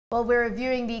Well, we're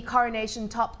reviewing the Coronation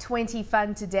Top 20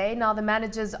 Fund today. Now, the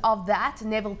managers of that,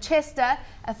 Neville Chester,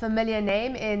 a familiar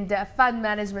name in the fund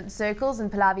management circles in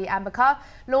Pallavi Ambakar.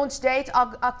 Launch date,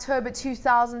 October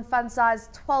 2000, fund size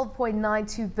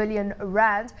 12.92 billion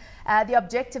rand. The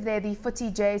objective there, the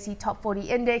FTSE JSE Top 40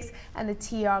 Index, and the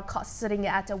TR cost sitting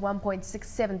at a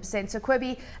 1.67%. So,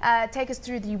 Cobie, take us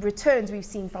through the returns we've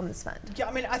seen from this fund. Yeah,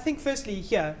 I mean, I think firstly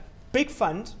here, big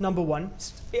fund, number one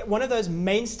of those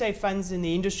mainstay funds in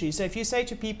the industry. So if you say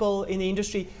to people in the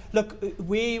industry, look,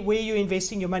 where you're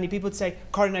investing your money, people would say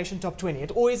Coronation Top 20.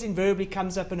 It always invariably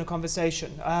comes up in a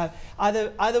conversation,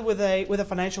 either with a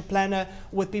financial planner,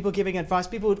 with people giving advice.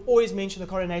 People would always mention the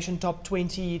Coronation Top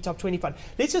 20 fund.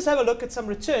 Let's just have a look at some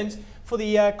returns for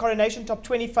the Coronation Top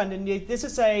 20 fund. And this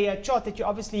is a chart that you're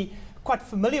obviously quite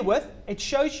familiar with. It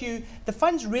shows you the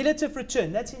fund's relative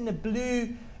return. That's in the blue.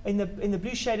 In the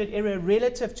blue shaded area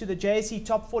relative to the JSE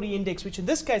Top 40 Index, which in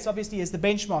this case obviously is the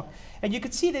benchmark. And you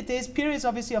could see that there's periods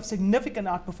obviously of significant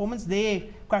outperformance, there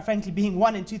quite frankly being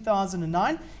one in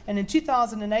 2009, and in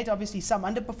 2008 obviously some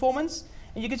underperformance.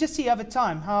 And you can just see over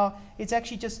time how it's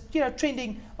actually just,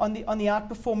 trending on the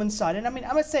outperformance side. And I mean,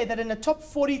 I must say that in a top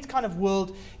 40 kind of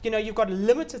world, you've got a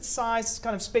limited size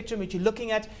kind of spectrum which you're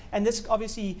looking at, and this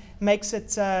obviously makes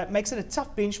it a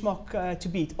tough benchmark to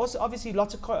beat. Also, obviously,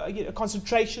 lots of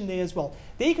concentration there as well.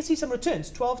 There you can see some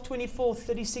returns: 12, 24,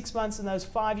 36 months, and those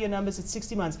 5-year numbers at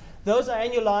 60 months. Those are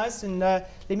annualized, and let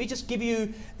me just give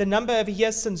you the number over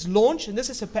here since launch, and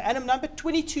this is a per annum number: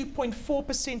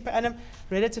 22.4% per annum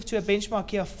relative to a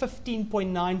benchmark here of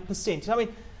 15.9%. I mean,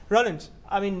 Roland,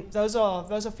 those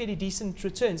are fairly decent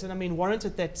returns, and I mean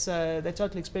warranted that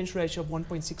total expense ratio of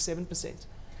 1.67%.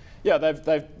 Yeah,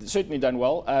 they've certainly done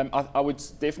well. I would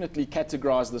definitely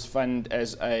categorise this fund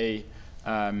as a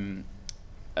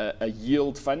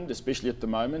yield fund, especially at the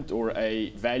moment, or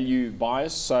a value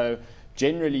bias. So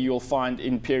generally, you'll find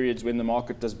in periods when the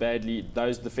market does badly,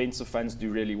 those defensive funds do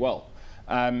really well.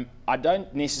 I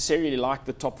don't necessarily like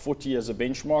the top 40 as a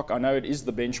benchmark. I know it is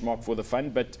the benchmark for the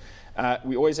fund, but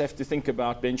we always have to think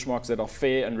about benchmarks that are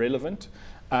fair and relevant.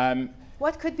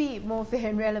 What could be more fair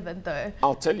and relevant, though?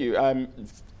 I'll tell you.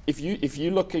 If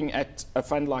you're looking at a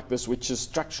fund like this, which is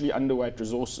structurally underweight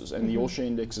resources, and the all-share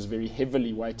index is very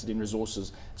heavily weighted in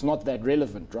resources, it's not that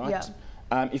relevant, right?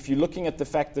 Yeah. If you're looking at the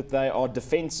fact that they are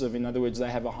defensive, in other words, they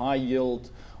have a high yield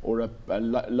or a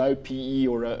low PE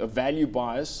or a value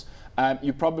bias,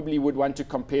 you probably would want to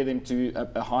compare them to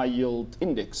a high yield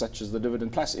index, such as the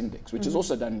Dividend Plus index, which has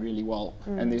also done really well,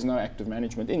 and there's no active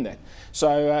management in that.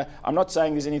 So I'm not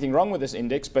saying there's anything wrong with this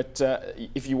index, but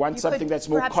if you want something that's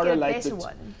more correlated,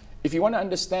 if you want to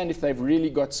understand if they've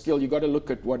really got skill, you've got to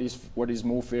look at what is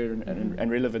more fair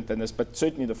and relevant than this. But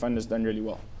certainly the fund has done really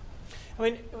well. I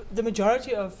mean, the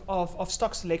majority of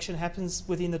stock selection happens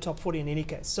within the top 40 in any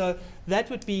case. So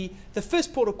that would be the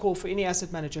first port of call for any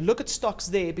asset manager. Look at stocks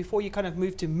there before you kind of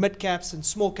move to mid caps and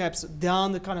small caps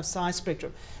down the kind of size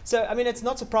spectrum. So, I mean, it's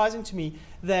not surprising to me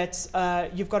that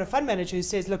you've got a fund manager who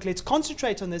says, look, let's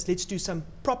concentrate on this. Let's do some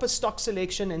proper stock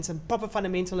selection and some proper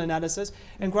fundamental analysis.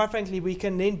 And quite frankly, we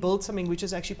can then build something which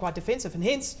is actually quite defensive. And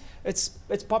hence, it's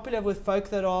popular with folk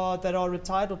that are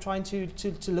retired or trying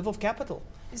to live off capital.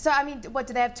 So, I mean, what,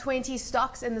 do they have 20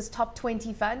 stocks in this top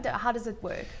 20 fund? How does it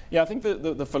work? Yeah, I think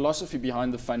the philosophy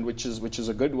behind the fund, which is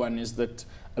a good one, is that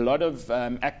a lot of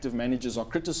active managers are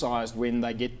criticized when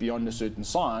they get beyond a certain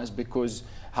size, because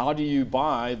how do you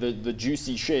buy the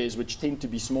juicy shares, which tend to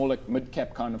be smaller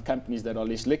mid-cap kind of companies that are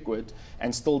less liquid,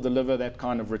 and still deliver that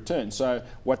kind of return? So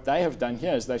what they have done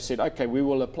here is they've said, okay, we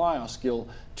will apply our skill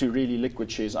to really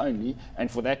liquid shares only, and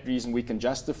for that reason we can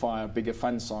justify a bigger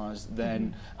fund size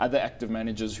than other active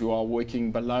managers who are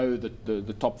working below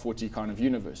the top 40 kind of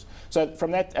universe. So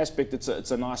from that aspect, it's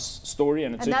a nice story,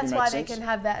 and it certainly makes sense. And that's why they can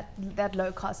have that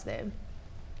low cost there.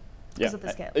 Yeah, of the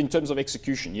scale. In terms of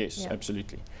execution, yes,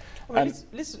 absolutely. I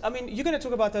mean, you're going to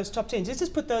talk about those top 10s. Let's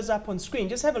just put those up on screen.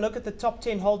 Just have a look at the top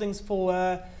 10 holdings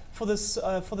for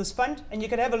this fund, and you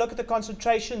can have a look at the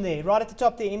concentration there. Right at the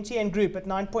top, the MTN Group at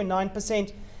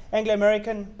 9.9%, Anglo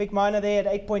American, big minor there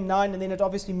at 8.9%, and then it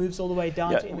obviously moves all the way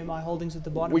down to MMI Holdings at the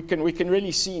bottom. We can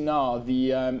really see now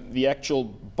the actual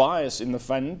bias in the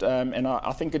fund, and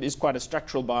I think it is quite a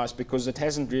structural bias, because it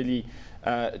hasn't really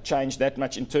changed that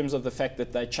much in terms of the fact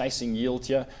that they're chasing yield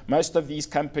here. Most of these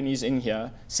companies in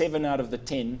here, 7 out of the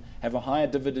 10, have a higher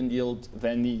dividend yield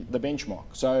than the benchmark.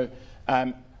 So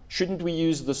shouldn't we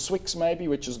use the SWIX maybe,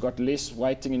 which has got less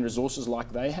weighting in resources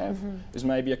like they have, is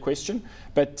maybe a question.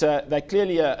 But they're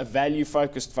clearly a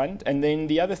value-focused fund. And then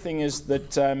the other thing is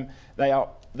that they are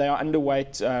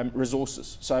underweight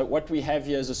resources. So what we have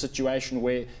here is a situation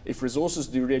where if resources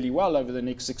do really well over the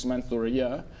next 6 months or a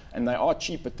year, and they are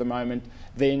cheap at the moment,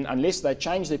 then unless they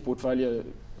change their portfolio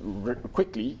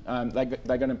quickly,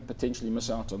 they're going to potentially miss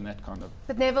out on that kind of.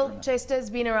 But Neville Chester has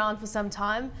been around for some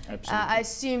time. Absolutely. I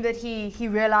assume that he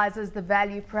realizes the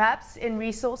value perhaps in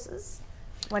resources.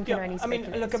 One can only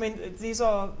speculate.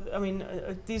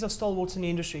 these are stalwarts in the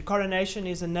industry. Coronation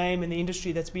is a name in the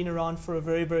industry that's been around for a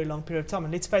very, very long period of time.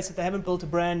 And let's face it, they haven't built a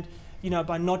brand,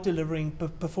 by not delivering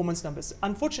performance numbers.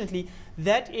 Unfortunately,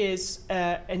 that is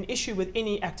an issue with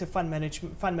any active fund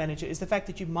manager, is the fact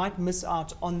that you might miss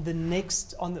out on the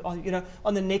next, on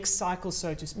the next cycle,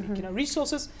 so to speak.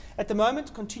 Resources at the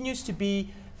moment continues to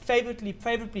be favorably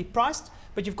priced.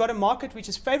 But you've got a market which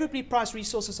is favorably priced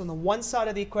resources on the one side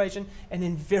of the equation, and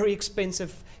then very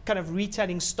expensive kind of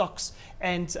retailing stocks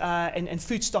and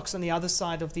food stocks on the other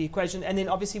side of the equation. And then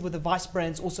obviously with the vice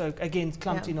brands also, again,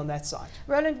 clumped in on that side.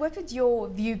 Roland, what would your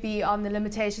view be on the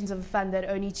limitations of a fund that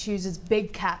only chooses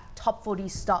big cap, top 40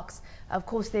 stocks? Of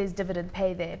course, there's dividend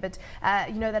pay there, but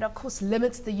that of course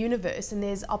limits the universe, and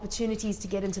there's opportunities to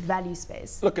get into the value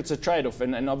space. Look, it's a trade-off,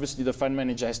 and obviously the fund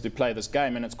manager has to play this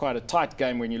game, and it's quite a tight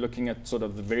game when you're looking at sort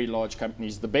of the very large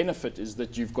companies. The benefit is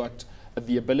that you've got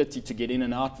the ability to get in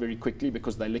and out very quickly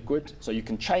because they're liquid, so you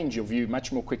can change your view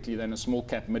much more quickly than a small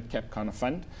cap, mid cap kind of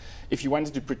fund. If you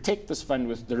wanted to protect this fund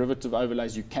with derivative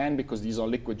overlays, you can, because these are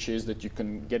liquid shares that you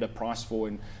can get a price for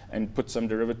and put some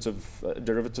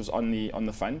derivatives on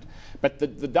the fund. But the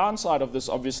downside of this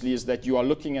obviously is that you are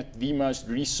looking at the most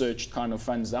researched kind of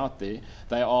funds out there.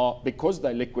 They are, because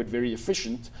they're liquid, very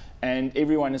efficient, and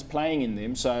everyone is playing in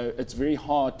them, so it's very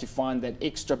hard to find that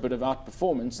extra bit of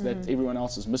outperformance that everyone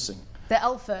else is missing. The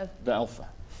alpha. The alpha.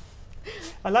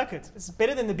 I like it. It's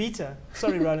better than the beta.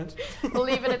 Sorry, Roland. We'll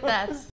leave it at that.